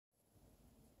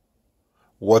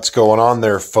What's going on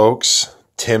there, folks?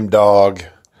 Tim Dog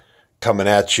coming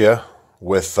at you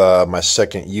with my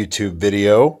second YouTube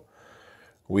video.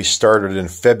 We started in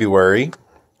February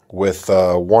with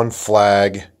one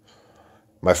flagg.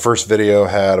 My first video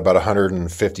had about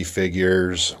 150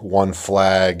 figures, one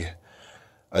flagg,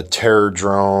 a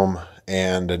terrordome,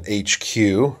 and an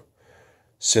HQ.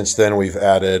 Since then, we've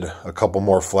added a couple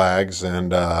more flags,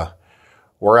 and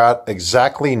we're at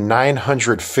exactly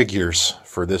 900 figures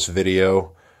for this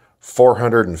video.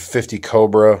 450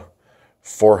 Cobra,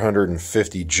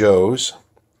 450 Joes.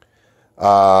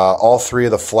 All three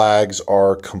of the flags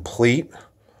are complete.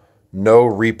 No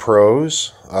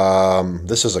repros.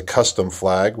 This is a custom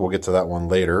flag. We'll get to that one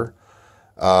later.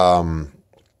 The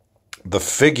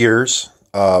figures,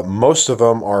 most of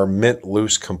them are mint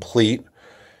loose complete.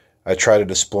 I try to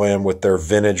display them with their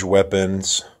vintage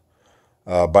weapons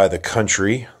by the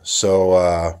country.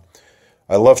 So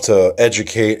I love to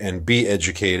educate and be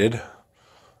educated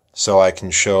so I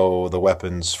can show the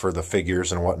weapons for the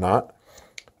figures and whatnot.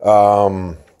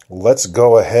 Let's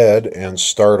go ahead and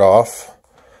start off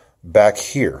back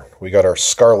here. We got our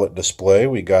Scarlet display.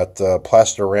 We got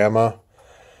Plastorama,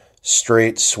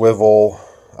 straight swivel,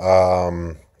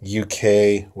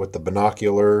 UK with the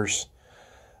binoculars,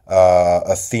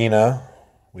 Athena.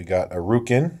 We got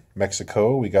Arucan,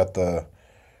 Mexico. We got the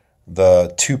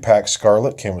 2-pack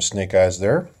Scarlet, came with snake eyes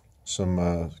there.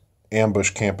 Some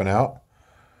ambush camping out.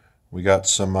 We got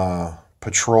some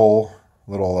patrol,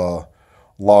 little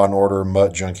Law and Order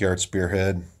Mutt Junkyard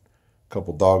Spearhead. A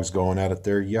couple dogs going at it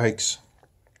there. Yikes.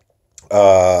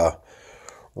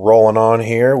 Rolling on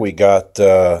here, we got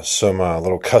some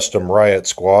little custom Riot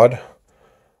Squad.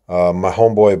 My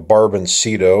homeboy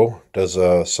Barbancito does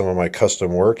some of my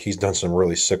custom work. He's done some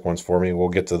really sick ones for me. We'll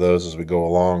get to those as we go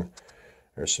along.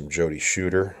 There's some Jody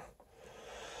Shooter.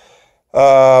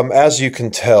 As you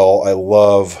can tell, I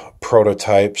love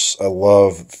prototypes. I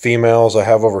love females. I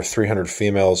have over 300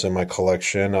 females in my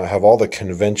collection. I have all the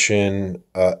convention,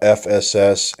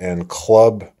 FSS, and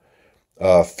club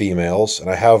females. And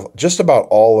I have just about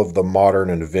all of the modern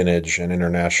and vintage and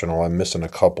international. I'm missing a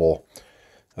couple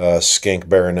skank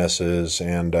baronesses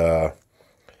and a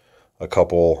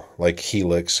couple like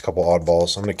Helix, a couple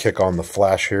oddballs. I'm going to kick on the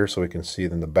flash here so we can see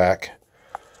it in the back.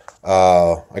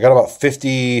 I got about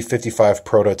 55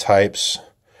 prototypes,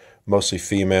 mostly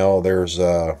female. There's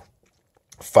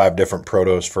 5 different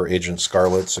protos for Agent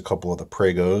Scarlets, a couple of the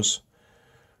Pregos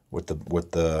with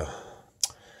the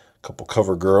couple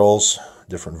Cover Girls,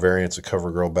 different variants of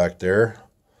Cover Girl back there.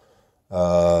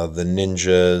 The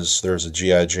Ninjas, there's a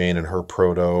G.I. Jane and her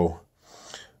proto.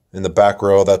 In the back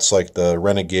row, that's like the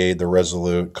Renegade, the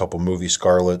Resolute, couple movie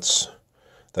Scarlets.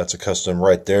 That's a custom.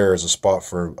 Right there is a spot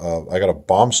for, I got a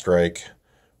Bomb Strike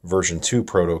version 2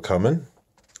 proto coming.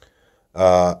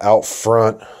 Out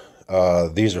front,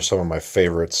 these are some of my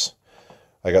favorites.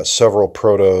 I got several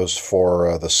protos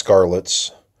for the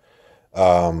Scarlets.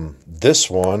 This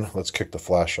one, let's kick the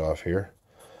flash off here.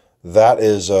 That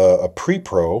is a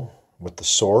pre-pro with the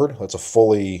sword. That's a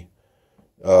fully,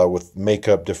 with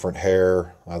makeup, different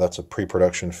hair. That's a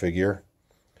pre-production figure.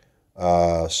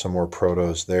 Some more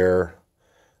protos there.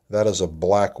 That is a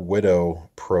Black Widow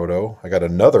proto. I got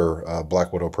another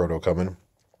Black Widow proto coming.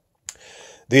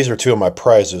 These are 2 of my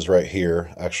prizes right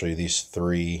here. Actually, these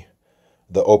 3.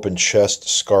 The Open Chest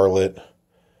Scarlet,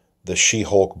 the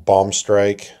She-Hulk Bomb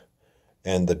Strike,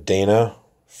 and the Dana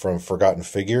from Forgotten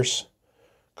Figures.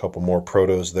 A couple more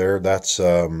protos there. That's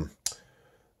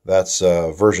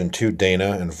version 2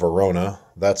 Dana and Verona.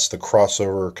 That's the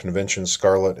crossover Convention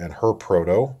Scarlet and her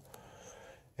proto.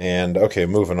 And okay,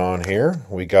 moving on here,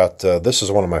 we got, this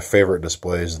is one of my favorite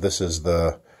displays. This is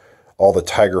all the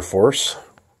Tiger Force,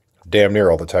 damn near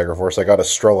all the Tiger Force. I got a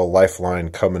Strela Lifeline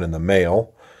coming in the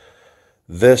mail.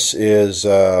 This is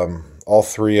all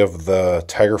 3 of the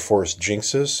Tiger Force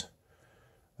Jinxes.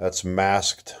 That's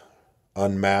masked,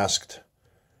 unmasked,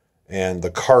 and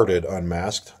the carded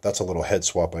unmasked. That's a little head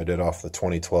swap I did off the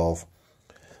 2012.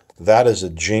 That is a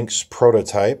Jinx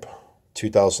prototype,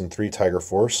 2003 Tiger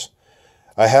Force.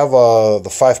 I have the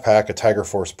 5-pack of Tiger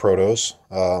Force protos.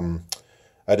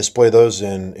 I display those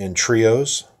in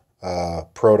trios,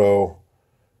 proto,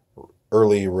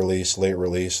 early release, late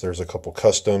release. There's a couple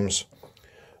customs.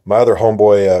 My other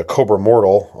homeboy, Cobra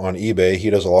Mortal on eBay, he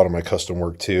does a lot of my custom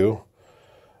work too.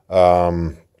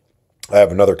 I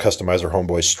have another customizer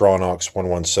homeboy, Strawnox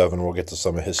 117. We'll get to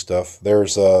some of his stuff.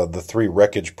 There's the 3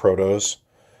 Wreckage protos.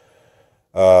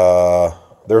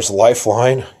 There's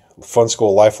Lifeline.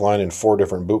 Funskool Lifeline in 4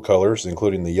 different boot colors,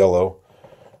 including the yellow.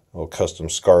 A little custom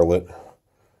Scarlet.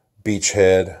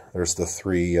 Beachhead. There's the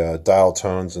 3 dial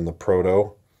tones in the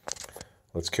proto.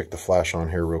 Let's kick the flash on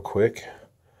here real quick.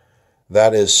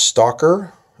 That is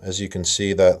Stalker. As you can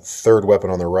see, that third weapon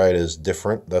on the right is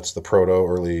different. That's the proto,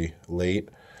 early, late.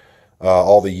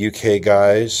 All the UK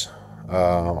guys,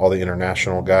 all the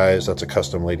international guys, that's a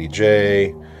custom Lady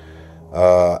J.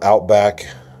 Outback,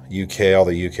 UK, all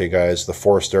the UK guys. The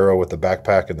Forest Arrow with the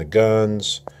backpack and the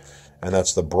guns. And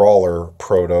that's the Brawler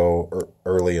proto,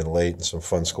 early and late, and some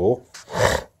Funskool.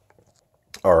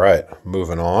 All right,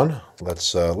 moving on.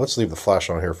 Let's leave the flash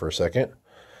on here for a second.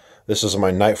 This is my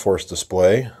Night Force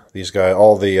display. These guys,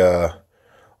 all the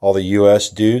US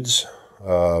dudes,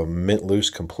 mint loose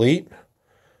complete.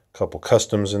 Couple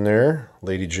customs in there.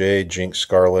 Lady J, Jinx,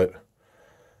 Scarlet,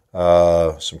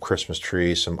 some Christmas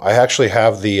tree. I actually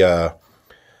have the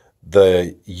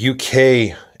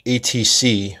UK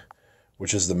ATC,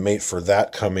 which is the mate for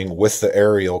that, coming with the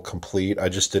aerial complete. I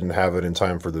just didn't have it in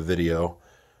time for the video.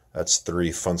 That's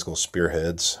 3 Funskool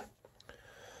spearheads.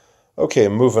 Okay,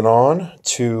 moving on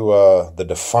to the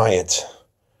Defiant.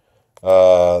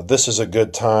 This is a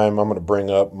good time. I'm going to bring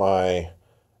up my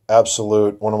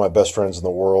one of my best friends in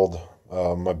the world,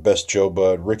 my best Joe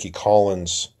Bud, Ricky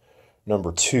Collins,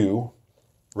 #2.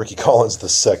 Ricky Collins the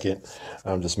second.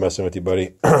 I'm just messing with you,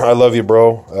 buddy. I love you,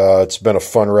 bro. It's been a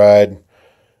fun ride.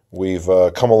 We've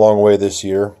come a long way this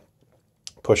year,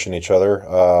 pushing each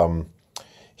other.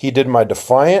 He did my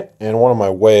Defiant and one of my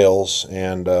whales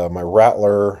and my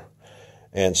Rattler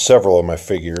and several of my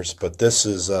figures. But this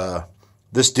is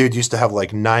this dude used to have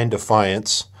like 9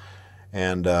 Defiants,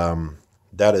 and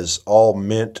that is all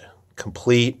mint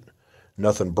complete,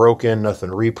 nothing broken, nothing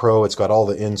repro. It's got all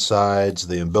the insides,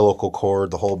 the umbilical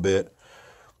cord, the whole bit.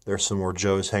 There's some more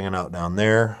Joes hanging out down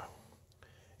there.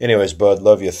 Anyways, bud,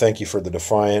 love you. Thank you for the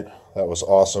Defiant. That was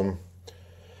awesome.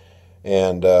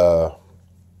 And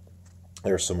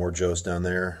there's some more Joes down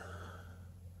there.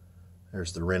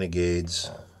 There's the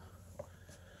Renegades.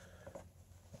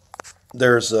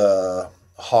 There's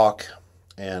Hawk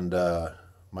and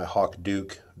my Hawk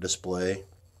Duke display.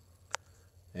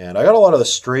 And I got a lot of the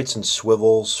straights and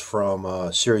swivels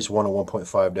from Series 1 and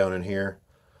 1.5 down in here.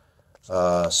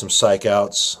 Some Psych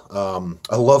Outs.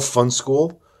 I love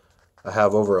Funskool. I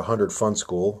have over 100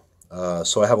 Funskool.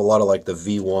 So I have a lot of like the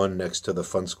V1 next to the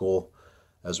Funskool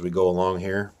as we go along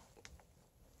here.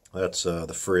 That's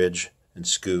the Fridge and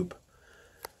Scoop.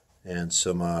 And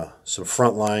some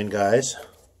Frontline guys.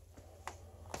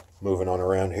 Moving on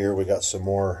around here, we got some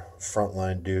more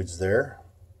Frontline dudes there.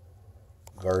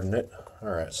 Guarding it.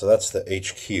 Alright, so that's the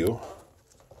HQ.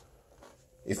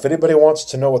 If anybody wants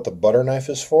to know what the butter knife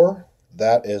is for,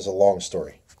 that is a long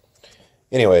story.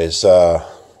 Anyways,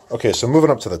 okay, so moving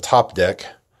up to the top deck.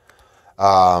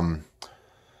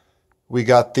 We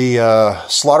got the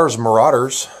Slaughter's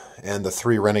Marauders and the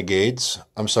 3 Renegades.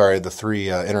 I'm sorry, the 3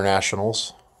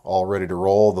 Internationals, all ready to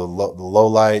roll. The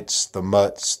Lowlights, the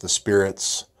Mutts, the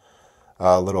Spirits.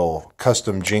 Little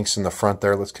custom Jinx in the front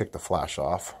there. Let's kick the flash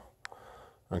off.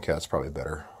 Okay, that's probably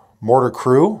better. Mortar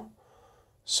Crew.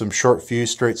 Some short fuse,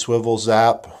 straight swivel,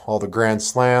 zap. All the Grand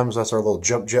Slams. That's our little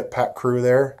jump jet pack crew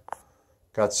there.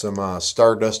 Got some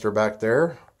Starduster back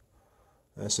there.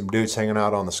 And some dudes hanging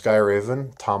out on the Sky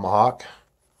Raven. Tomahawk.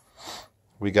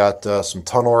 We got some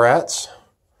Tunnel Rats.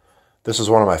 This is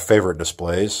one of my favorite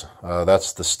displays.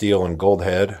 That's the Steel and Gold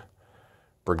Head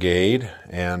Brigade.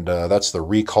 And that's the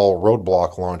Recall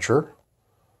Roadblock Launcher.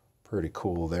 Pretty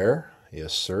cool there.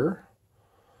 Yes, sir.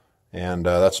 And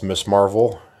that's Miss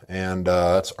Marvel. And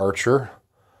that's Archer.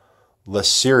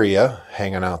 Lysiria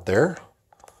hanging out there.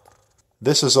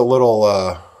 This is a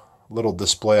little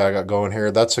display I got going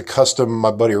here. That's a custom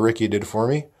my buddy Ricky did for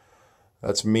me.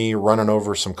 That's me running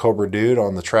over some Cobra Dude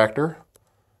on the tractor.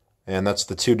 And that's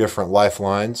the 2 different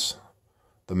lifelines.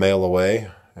 The Mail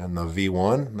Away and the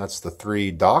V1. That's the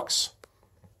 3 docks.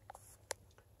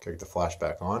 Kick the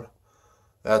flashback on.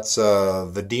 That's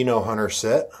the Dino Hunter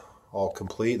set. All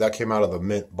complete. That came out of the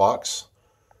mint box.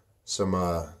 Some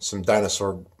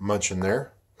dinosaur munch in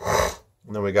there.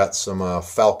 And then we got some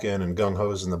Falcon and Gung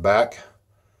Ho's in the back.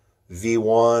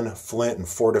 V1, Flint, and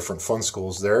 4 different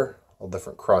Funskools there. All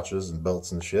different crotches and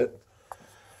belts and shit.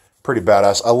 Pretty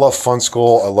badass. I love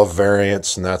Funskool. I love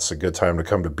variants, and that's a good time to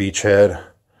come to Beachhead.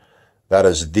 That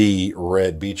is the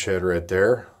red Beachhead right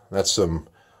there. That's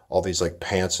all these like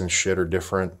pants and shit are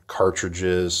different.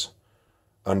 Cartridges,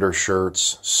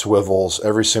 undershirts, swivels.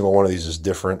 Every single one of these is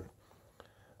different.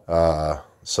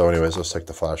 So anyways, let's take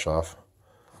the flash off.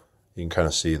 You can kind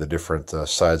of see the different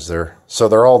sides there. So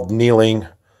they're all kneeling.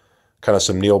 Kind of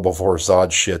some kneel before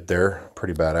Zod shit there.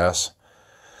 Pretty badass.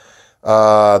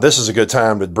 This is a good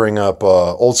time to bring up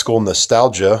old school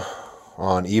nostalgia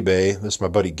on eBay. This is my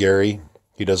buddy Gary.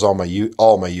 He does all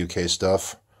my UK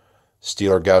stuff.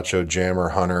 Steeler Gaucho, Jammer,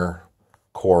 Hunter,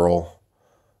 Coral.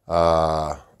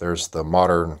 There's the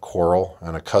modern Coral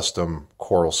and a custom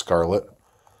Coral Scarlet.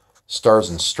 Stars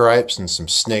and Stripes and some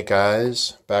Snake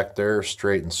Eyes back there,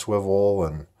 straight and swivel,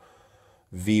 and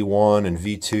V1 and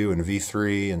V2 and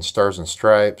V3 and Stars and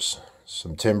Stripes.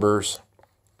 Some Timbers.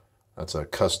 That's a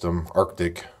custom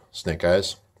Arctic Snake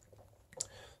Eyes.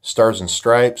 Stars and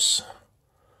Stripes.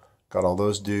 Got all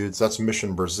those dudes. That's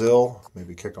Mission Brazil.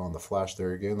 Maybe kick on the flash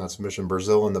there again. That's Mission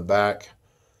Brazil in the back.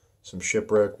 Some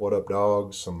Shipwreck, What Up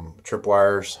Dogs, some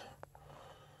Tripwires.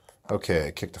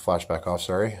 Okay, kick the flash back off,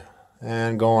 sorry.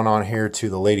 And going on here to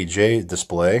the Lady J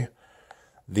display.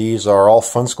 These are all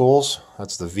Funskools.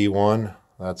 That's the V1.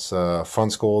 That's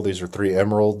Funskool. These are 3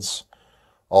 emeralds.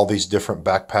 All these different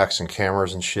backpacks and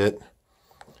cameras and shit.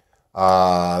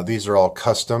 These are all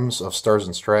customs of Stars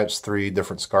and Stripes. 3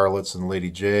 different Scarlets and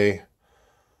Lady J.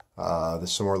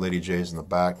 There's some more Lady J's in the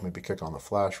back. Maybe kick on the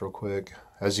flash real quick.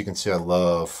 As you can see, I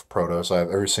love protos. I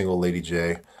have every single Lady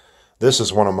J. This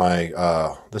is one of my,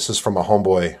 this is from a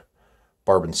homeboy,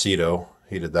 Barboncito.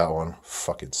 He did that one.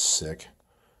 Fucking sick.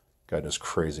 Guy does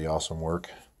crazy awesome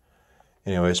work.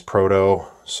 Anyways, proto,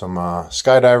 some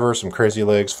Skydiver, some Crazy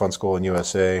Legs, Funskool and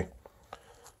USA,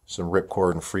 some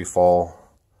Ripcord and Freefall,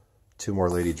 2 more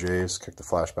Lady J's. Kick the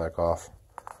flashback off.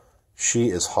 She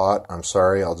is hot. I'm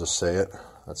sorry, I'll just say it.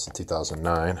 That's the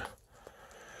 2009.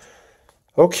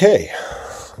 Okay,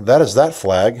 that is that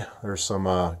flag. There's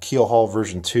some Keel Haul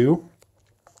version 2.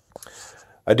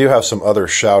 I do have some other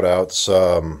shout outs. 2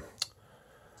 of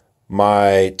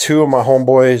my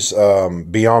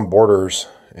homeboys, Beyond Borders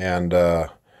and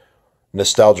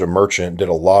Nostalgia Merchant, did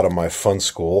a lot of my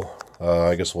Funskool.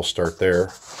 I guess we'll start there.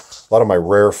 A lot of my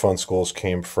rare Funskools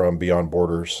came from Beyond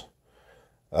Borders.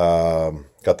 Got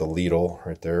the Lidl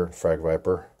right there, Frag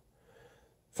Viper.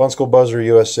 Funskool Buzzer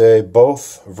USA,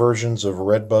 both versions of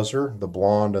Red Buzzer, the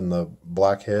blonde and the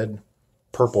black head.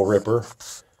 Purple Ripper.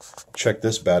 Check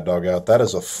this bad dog out. That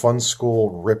is a Funskool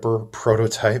Ripper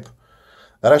prototype.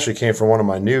 That actually came from one of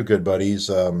my new good buddies.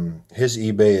 His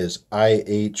eBay is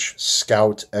IH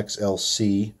Scout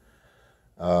XLC.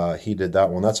 He did that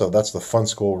one. That's the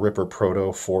Funskool Ripper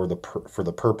proto for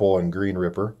the purple and green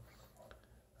Ripper.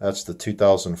 That's the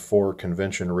 2004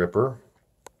 Convention Ripper.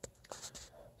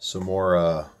 Some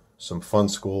more some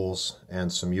Funskools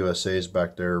and some USA's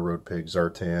back there. Road Pig,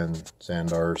 Zartan,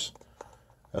 Xandars.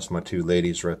 That's my 2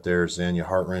 ladies right there, Zanya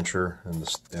Heartwrencher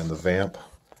and the Vamp.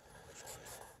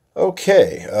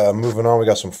 Okay, moving on, we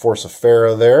got some Force of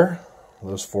Farah there.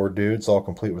 Those 4 dudes all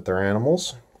complete with their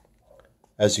animals.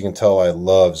 As you can tell, I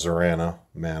love Zorana.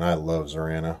 Man, I love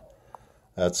Zorana.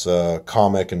 That's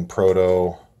comic and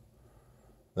proto.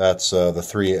 That's the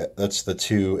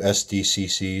 2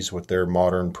 SDCCs with their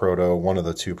modern proto. One of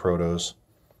the 2 protos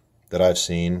that I've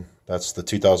seen. That's the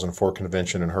 2004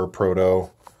 Convention and her proto.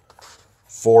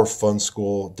 4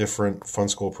 Funskool, different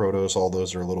Funskool protos. All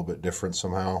those are a little bit different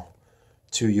somehow.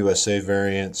 2 USA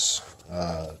variants.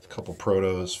 A couple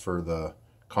protos for the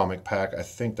comic pack. I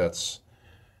think that's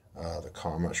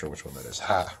I'm not sure which one that is.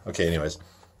 Ha! Okay, anyways.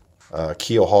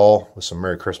 Keel Haul with some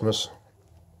Merry Christmas.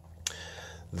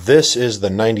 This is the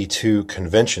 92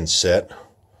 Convention set.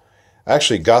 I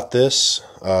actually got this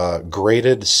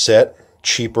graded set,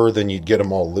 cheaper than you'd get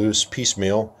them all loose,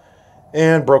 piecemeal,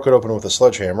 and broke it open with a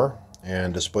sledgehammer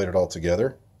and displayed it all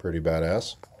together. Pretty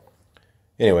badass.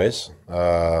 Anyways,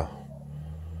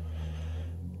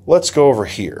 let's go over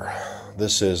here.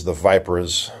 This is the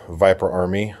Viper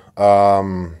Army.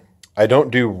 I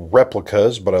don't do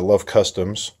replicas, but I love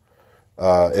customs.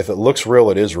 If it looks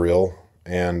real, it is real.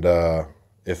 And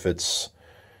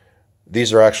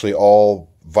these are actually all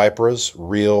Vipras,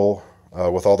 real,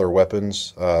 with all their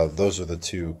weapons. Those are the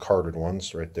 2 carded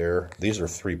ones right there. These are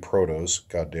 3 protos.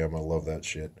 God damn, I love that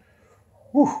shit.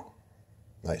 Whew.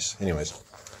 Nice. Anyways,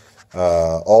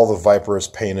 all the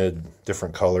Vipras painted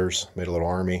different colors, made a little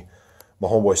army. My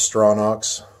homeboy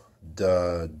Strawnox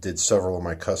did several of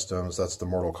my customs. That's the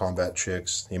Mortal Kombat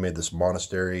chicks. He made this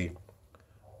monastery.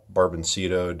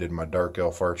 Barboncito did my Dark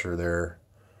Elf Archer there.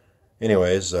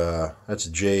 Anyways, that's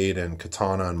Jade and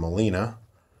Katana and Melina.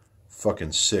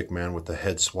 Fucking sick, man, with the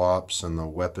head swaps and the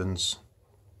weapons.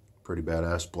 Pretty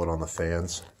badass. Blood on the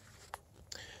fans.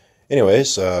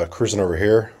 Anyways, cruising over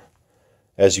here.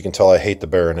 As you can tell, I hate the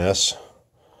Baroness.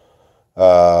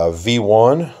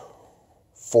 V1.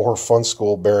 4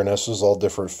 Funskool Baronesses, all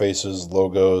different faces,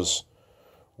 logos,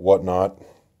 whatnot.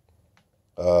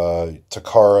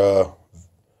 Takara.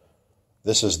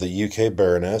 This is the UK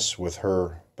Baroness with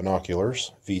her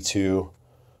binoculars. V2.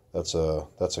 That's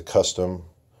a custom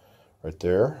right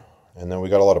there. And then we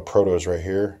got a lot of protos right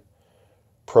here.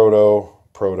 Proto,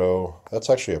 proto. That's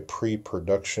actually a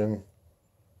pre-production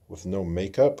with no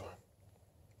makeup.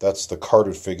 That's the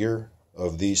carded figure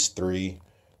of these three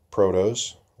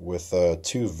protos with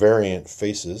two variant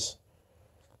faces.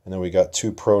 And then we got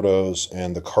two protos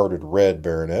and the carded red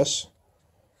Baroness.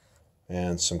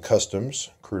 And some customs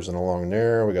cruising along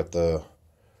there. We got the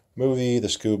movie, the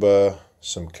scuba,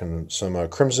 some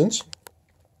crimsons.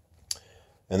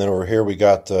 And then over here we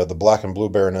got the black and blue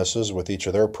Baronesses with each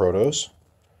of their protos.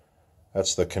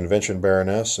 That's the convention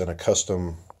Baroness and a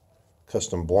custom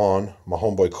blonde. My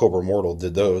homeboy Cobra Mortal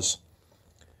did those.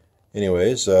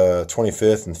 Anyways,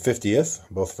 25th and 50th,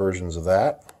 both versions of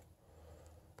that.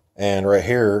 And right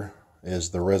here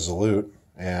is the Resolute.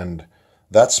 And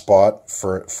that spot,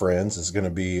 for friends, is going to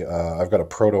be, I've got a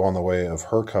proto on the way of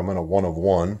her coming, a 1 of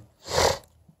 1.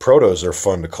 Protos are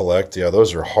fun to collect. Yeah,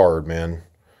 those are hard, man.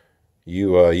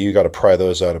 You got to pry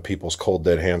those out of people's cold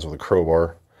dead hands with a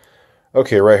crowbar.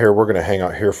 Okay, right here, we're going to hang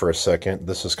out here for a second.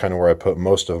 This is kind of where I put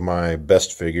most of my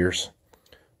best figures.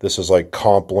 This is like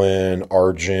Complan,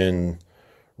 Argen,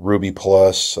 Ruby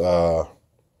Plus.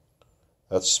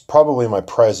 That's probably my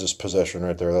prizest possession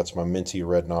right there. That's my Minty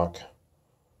Red Knock.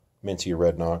 Minty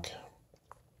Red Knock.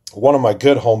 One of my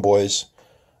good homeboys,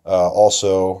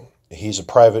 also, he's a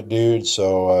private dude,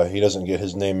 so he doesn't get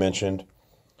his name mentioned.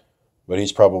 But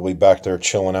he's probably back there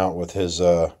chilling out with his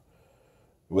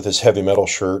heavy metal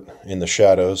shirt in the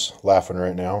shadows, laughing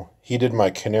right now. He did my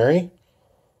Canary.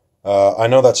 I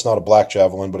know that's not a black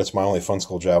javelin, but it's my only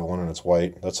Funskool javelin, and it's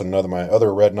white. That's my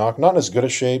other Red Knock. Not in as good a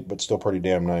shape, but still pretty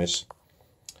damn nice.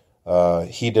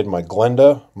 He did my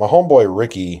Glenda. My homeboy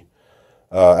Ricky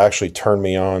actually turned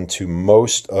me on to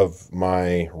most of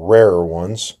my rarer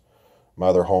ones. My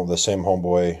other the same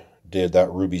homeboy did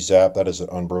that Ruby Zap. That is an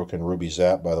unbroken Ruby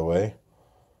Zap, by the way.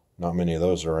 Not many of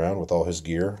those around with all his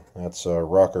gear. That's a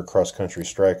Rocker Cross Country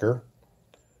Striker.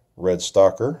 Red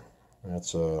Stalker.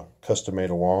 That's a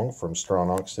custom-made along from Strawn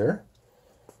Ox there.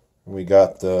 We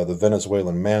got the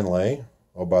Venezuelan Manlay.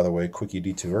 Oh, by the way, quickie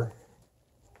detour.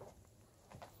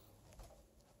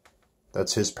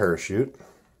 That's his parachute.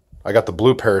 I got the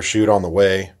blue parachute on the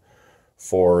way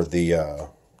for the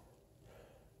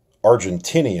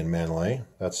Argentinian Manlay.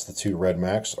 That's the two Red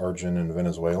Max, Argen and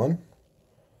Venezuelan.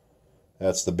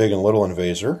 That's the big and little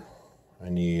Invaser. I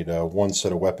need one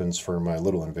set of weapons for my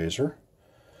little Invaser.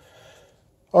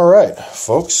 All right,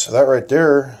 folks, that right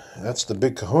there, that's the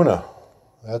big kahuna.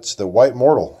 That's the White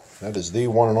Mortal. That is the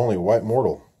one and only White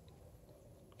Mortal.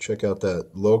 Check out that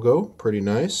logo, pretty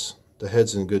nice. The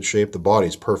head's in good shape, the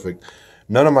body's perfect.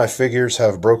 None of my figures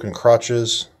have broken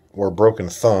crotches or broken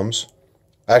thumbs.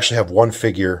 I actually have one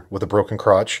figure with a broken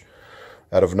crotch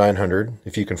out of 900.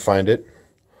 If you can find it,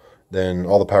 then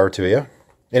all the power to you.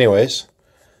 Anyways,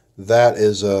 that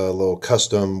is a little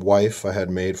custom wife I had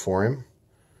made for him.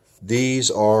 These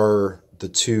are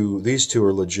these two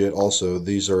are legit also.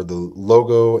 These are the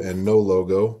logo and no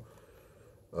logo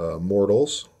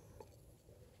mortals.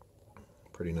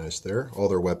 Pretty nice there. All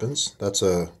their weapons. That's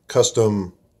a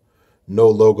custom no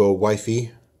logo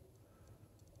wifey.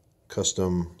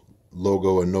 Custom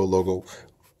logo and no logo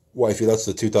wifey. That's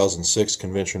the 2006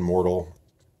 convention mortal.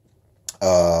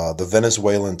 The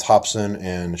Venezuelan Thompson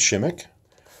and Shimmick.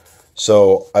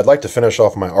 So I'd like to finish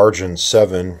off my Argen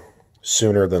 7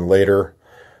 sooner than later.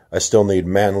 I still need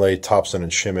Manlay, Thompson,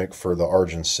 and Shimmick for the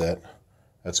Argen set.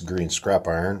 That's green scrap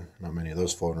iron. Not many of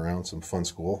those floating around. Some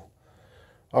Funskool.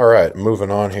 All right,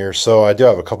 moving on here. So I do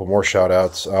have a couple more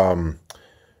shout-outs.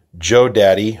 Joe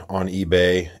Daddy on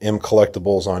eBay. M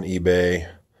Collectibles on eBay.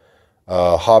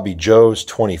 Hobby Joe's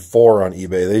 24 on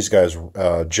eBay. These guys,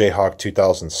 Jayhawk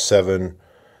 2007,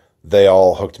 they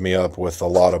all hooked me up with a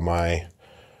lot of my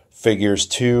figures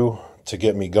too to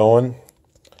get me going.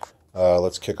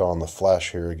 Let's kick on the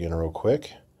flash here again real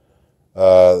quick.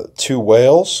 2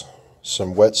 whales,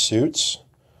 some wetsuits.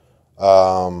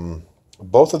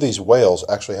 Both of these whales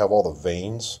actually have all the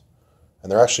veins,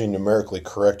 and they're actually numerically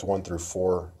correct 1 through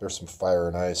 4. There's some fire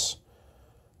and ice.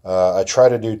 I try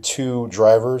to do 2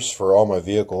 drivers for all my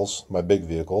vehicles, my big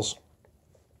vehicles.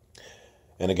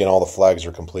 And again, all the flags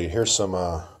are complete. Here's some,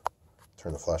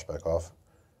 turn the flashback off.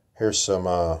 Here's some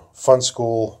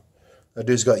Funskool. That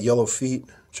dude's got yellow feet.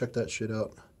 Check that shit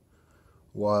out.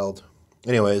 Wild.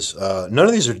 Anyways, none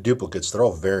of these are duplicates. They're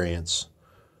all variants.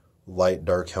 Light,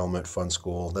 dark helmet,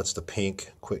 Funskool. That's the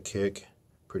pink quick kick.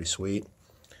 Pretty sweet.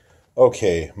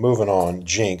 Okay, moving on.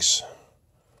 Jinx.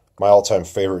 My all-time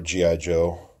favorite G.I.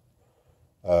 Joe.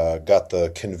 Got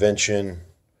the convention.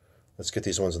 Let's get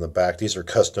these ones in the back. These are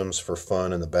customs for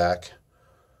fun in the back.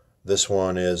 This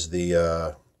one is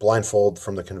the blindfold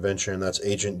from the convention. That's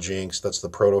Agent Jinx. That's the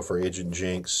proto for Agent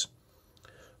Jinx.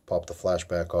 Pop the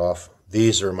flashback off.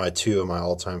 These are two of my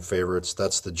all-time favorites.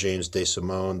 That's the James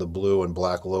DeSimone, the blue and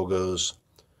black logos.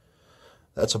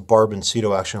 That's a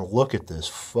Barboncito action. Look at this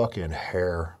fucking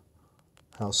hair.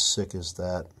 How sick is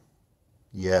that?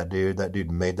 Yeah, dude, that dude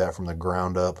made that from the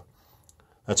ground up.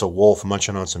 That's a wolf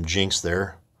munching on some Jinx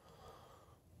there.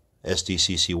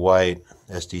 SDCC white,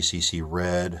 SDCC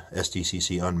red,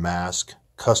 SDCC unmasked,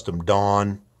 custom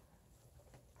Dawn,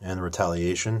 and the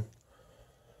retaliation.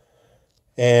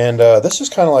 And this is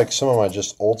kind of like some of my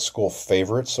just old school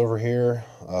favorites over here.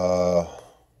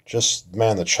 Just,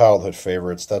 man, the childhood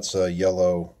favorites. That's a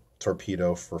yellow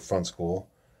torpedo for Funskool.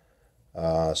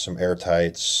 Some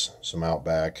airtights, some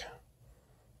Outback,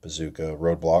 bazooka,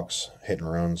 roadblocks, hit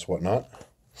and runs, whatnot.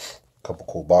 A couple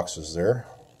cool boxes there.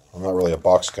 I'm not really a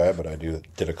box guy, but I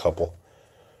did a couple.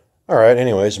 All right,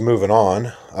 anyways, moving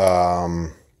on.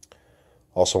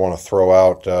 Also want to throw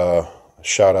out a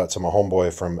shout out to my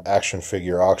homeboy from Action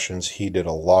Figure Auctions. He did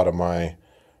a lot of my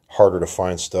harder to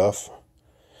find stuff.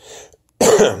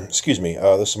 Excuse me.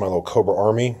 This is my little Cobra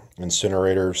Army,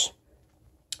 Incinerators,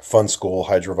 Funskool,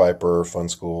 Hydra Viper,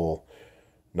 Funskool,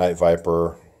 Night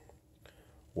Viper,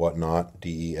 whatnot,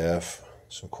 DEF.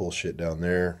 Some cool shit down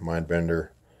there. Mindbender.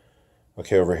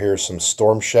 Okay, over here some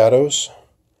Storm Shadows.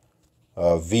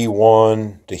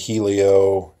 V1,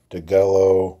 DeHelio,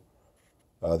 DeGello.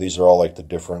 These are all like the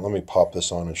different. Let me pop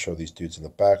this on and show these dudes in the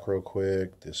back real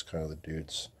quick. This kind of the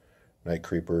dudes. Night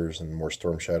Creepers and more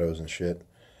Storm Shadows and shit.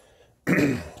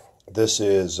 This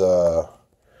is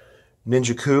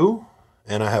Ninja Coup.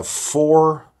 And I have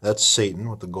 4. That's Satan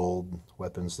with the gold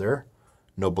weapons there.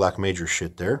 No Black Major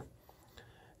shit there.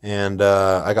 And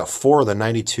I got 4 of the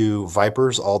 92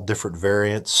 Vipers, all different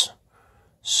variants.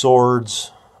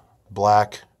 Swords,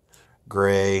 black,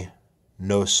 gray,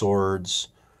 no swords.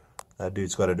 That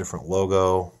dude's got a different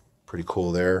logo. Pretty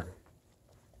cool there.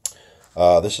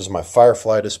 This is my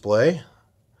Firefly display.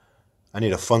 I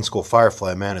need a Funskool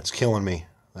Firefly, man. It's killing me.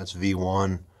 That's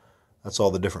V1. That's all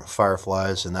the different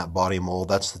Fireflies in that body mold.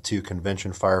 That's the 2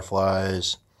 convention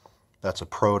Fireflies. That's a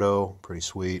proto. Pretty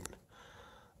sweet.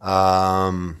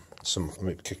 Let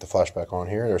me kick the flashback on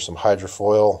here. There's some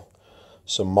Hydrofoil,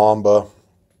 some Mamba.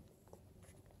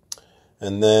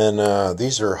 And then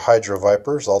these are Hydra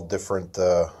Vipers, all different.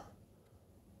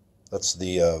 That's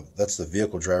the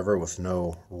vehicle driver with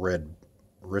no red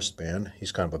wristband.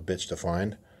 He's kind of a bitch to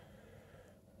find.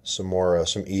 Some more,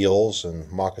 some Eels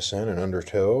and Moccasin and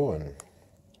Undertow and a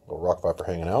little Rock Viper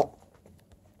hanging out.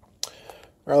 All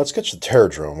right, let's get to the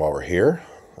terrordome while we're here.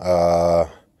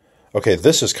 Okay,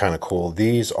 this is kind of cool.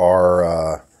 These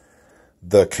are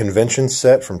the convention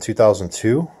set from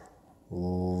 2002,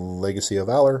 Legacy of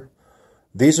Valor.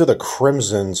 These are the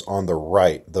Crimsons on the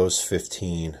right, those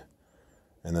 15,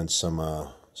 and then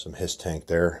some Hiss tank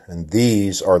there. And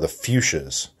these are the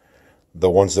Fuchsias, the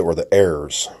ones that were the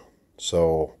heirs.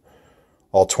 So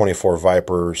all 24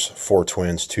 Vipers, 4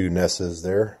 twins, 2 Nesses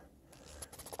there.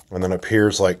 And then up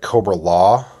here's like Cobra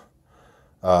Law,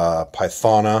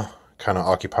 Pythona, kind of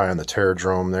occupying the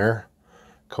terrordome there.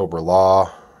 Cobra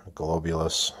Law,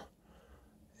 Globulus,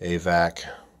 AVAC.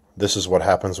 This is what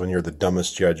happens when you're the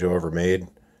dumbest gijoe ever made.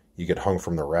 You get hung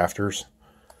from the rafters.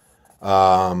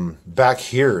 Back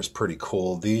here is pretty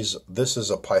cool. This is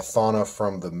a Pythona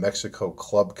from the Mexico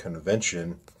Club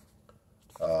Convention.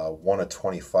 1 of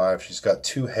 25. She's got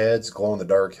 2 heads,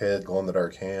 glow-in-the-dark head,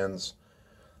 glow-in-the-dark hands.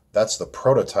 That's the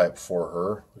prototype for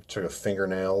her. We took her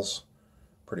fingernails.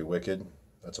 Pretty wicked.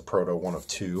 That's a proto 1 of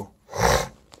 2.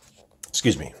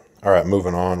 Excuse me. All right,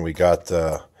 moving on. We got,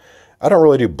 I don't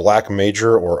really do Black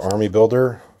Major or Army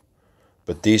Builder,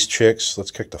 but these chicks,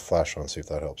 let's kick the flash on, see if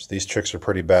that helps. These chicks are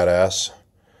pretty badass.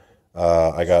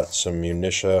 I got some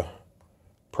Munitia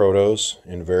protos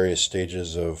in various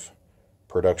stages of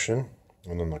production,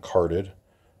 and then the carded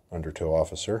Undertow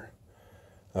Officer.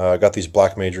 I got these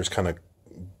Black Majors kind of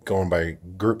going by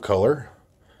group color.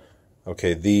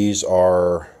 Okay, these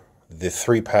are the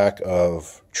 3-pack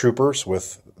of Troopers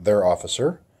with their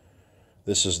officer.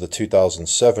 This is the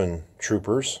 2007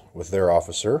 Troopers with their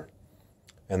officer.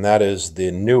 And that is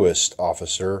the newest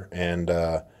officer. And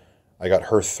I got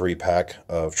her 3-pack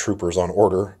of Troopers on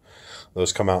order.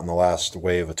 Those come out in the last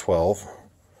wave of 12.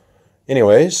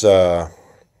 Anyways,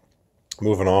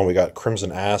 moving on, we got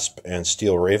Crimson Asp and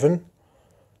Steel Raven.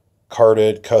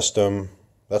 Carded, custom.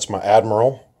 That's my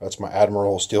Admiral. That's my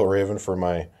Admiral Steel Raven for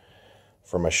my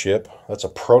ship. That's a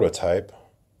prototype.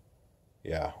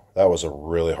 Yeah, that was a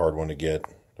really hard one to get.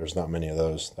 There's not many of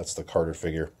those. That's the carded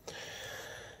figure.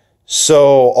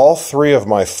 So all 3 of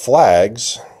my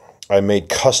flags I made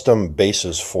custom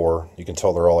bases for. You can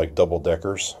tell they're all like double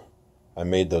deckers. I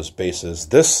made those bases.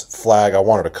 This flag, I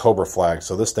wanted a Cobra flag,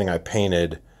 so this thing I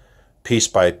painted piece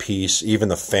by piece, even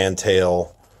the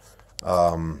fantail.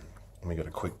 Let me get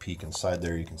a quick peek inside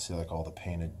there. You can see like all the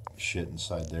painted shit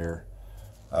inside there.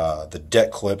 The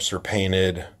deck clips are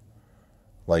painted,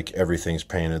 like everything's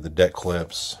painted. The deck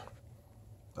clips,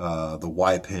 the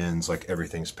Y pins, like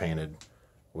everything's painted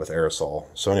with aerosol.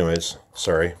 So anyways,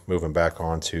 sorry, moving back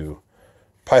on to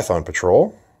Python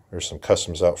Patrol. There's some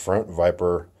customs out front.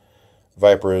 Viper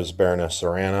is Baroness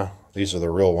Arana. These are the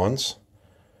real ones.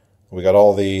 We got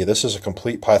all the, this is a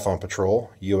complete Python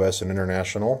Patrol, US and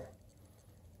international.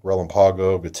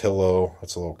 Relampago, Gatillo,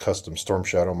 that's a little custom Storm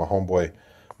Shadow. My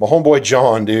homeboy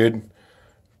John, dude.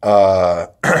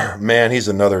 Man, he's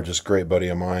another just great buddy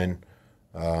of mine.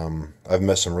 I've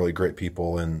met some really great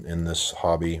people in this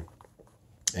hobby.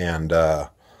 And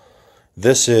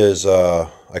this is,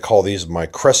 I call these my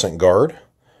Crescent Guard.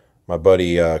 My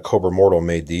buddy Cobra Mortal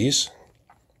made these.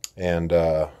 And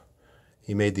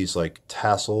he made these like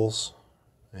tassels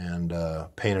and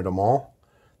painted them all.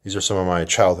 These are some of my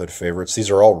childhood favorites. These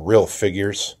are all real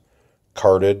figures,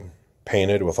 carded,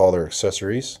 painted with all their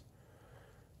accessories.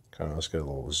 Kind of, let's get a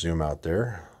little zoom out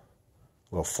there.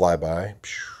 A little flyby.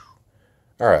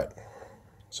 All right.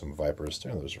 Some Vipers.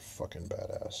 Damn, those are fucking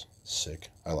badass. Sick.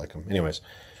 I like them. Anyways,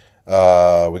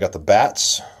 we got the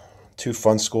Bats, 2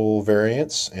 Funskool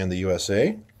variants, and the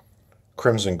USA.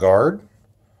 Crimson Guard.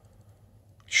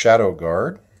 Shadow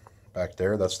Guard. Back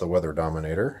there, that's the Weather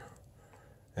Dominator.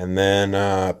 And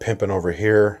then pimping over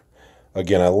here.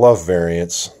 Again, I love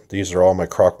variants. These are all my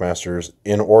Crocmasters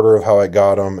in order of how I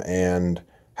got them and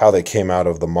how they came out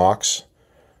of the mocks.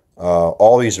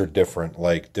 All these are different,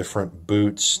 like different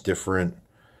boots, different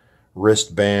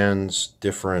wristbands,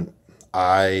 different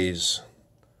eyes,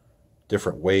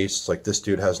 different waists. Like this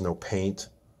dude has no paint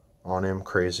on him,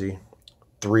 crazy.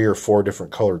 3 or 4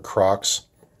 different colored Crocs.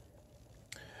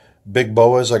 Big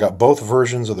boas, I got both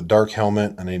versions of the dark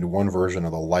helmet, and I need 1 version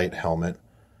of the light helmet.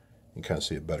 You can kind of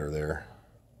see it better there.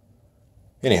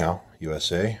 Anyhow,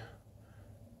 USA.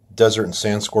 Desert and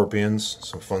Sand Scorpions,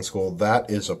 some Funskool. That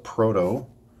is a proto,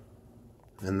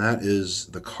 and that is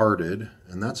the carded,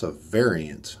 and that's a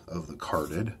variant of the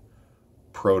carded.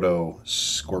 Proto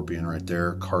Scorpion right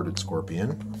there, carded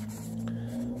Scorpion.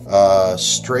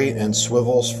 Straight and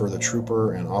swivels for the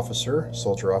Trooper and Officer,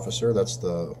 Soldier Officer. That's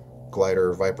the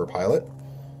Glider Viper Pilot.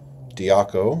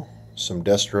 Diaco, some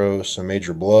Destro, some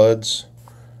Major Bloods.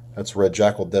 That's Red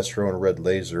Jackal Destro and Red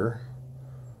Laser.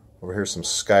 Over here some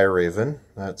Sky Raven.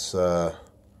 That's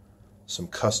some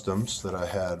customs that I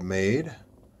had made.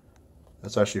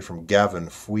 That's actually from Gavin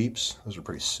Fweeps. Those are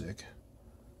pretty sick.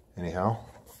 Anyhow.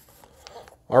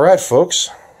 Alright folks,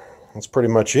 that's pretty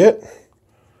much it.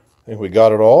 I think we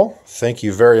got it all. Thank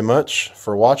you very much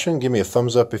for watching. Give me a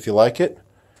thumbs up if you like it.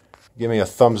 Give me a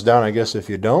thumbs down, I guess, if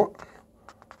you don't.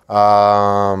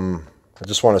 I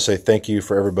just want to say thank you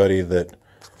for everybody that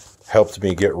helped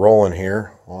me get rolling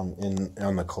here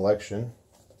on the collection.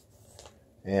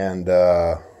 And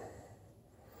I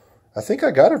think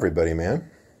I got everybody, man.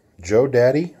 Joe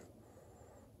Daddy,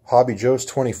 Hobby Joe's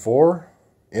 24,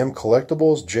 M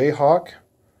Collectibles, Jayhawk,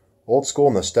 Old School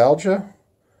Nostalgia,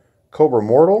 Cobra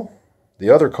Mortal,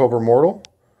 the other Cobra Mortal,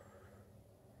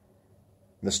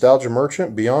 Nostalgia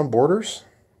Merchant, Beyond Borders,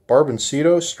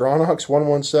 Barbancito, Stronnox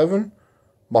 117,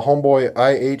 my homeboy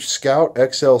IH Scout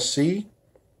XLC,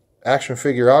 Action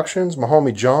Figure Auctions, my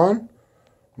homie John,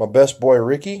 my best boy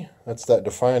Ricky, that's that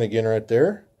Defiant again right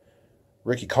there,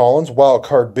 Ricky Collins,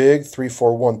 Wildcard Big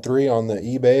 3413 on the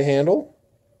eBay handle.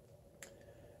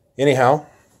 Anyhow,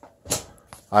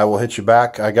 I will hit you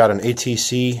back. I got an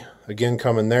ATC again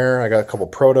coming there. I got a couple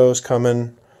protos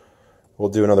coming. We'll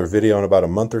do another video in about a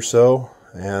month or so.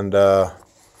 And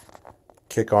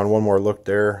kick on one more look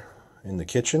there in the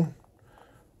kitchen.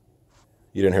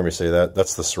 You didn't hear me say that.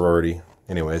 That's the sorority.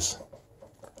 Anyways.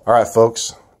 All right,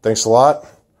 folks. Thanks a lot.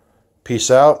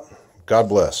 Peace out. God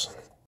bless.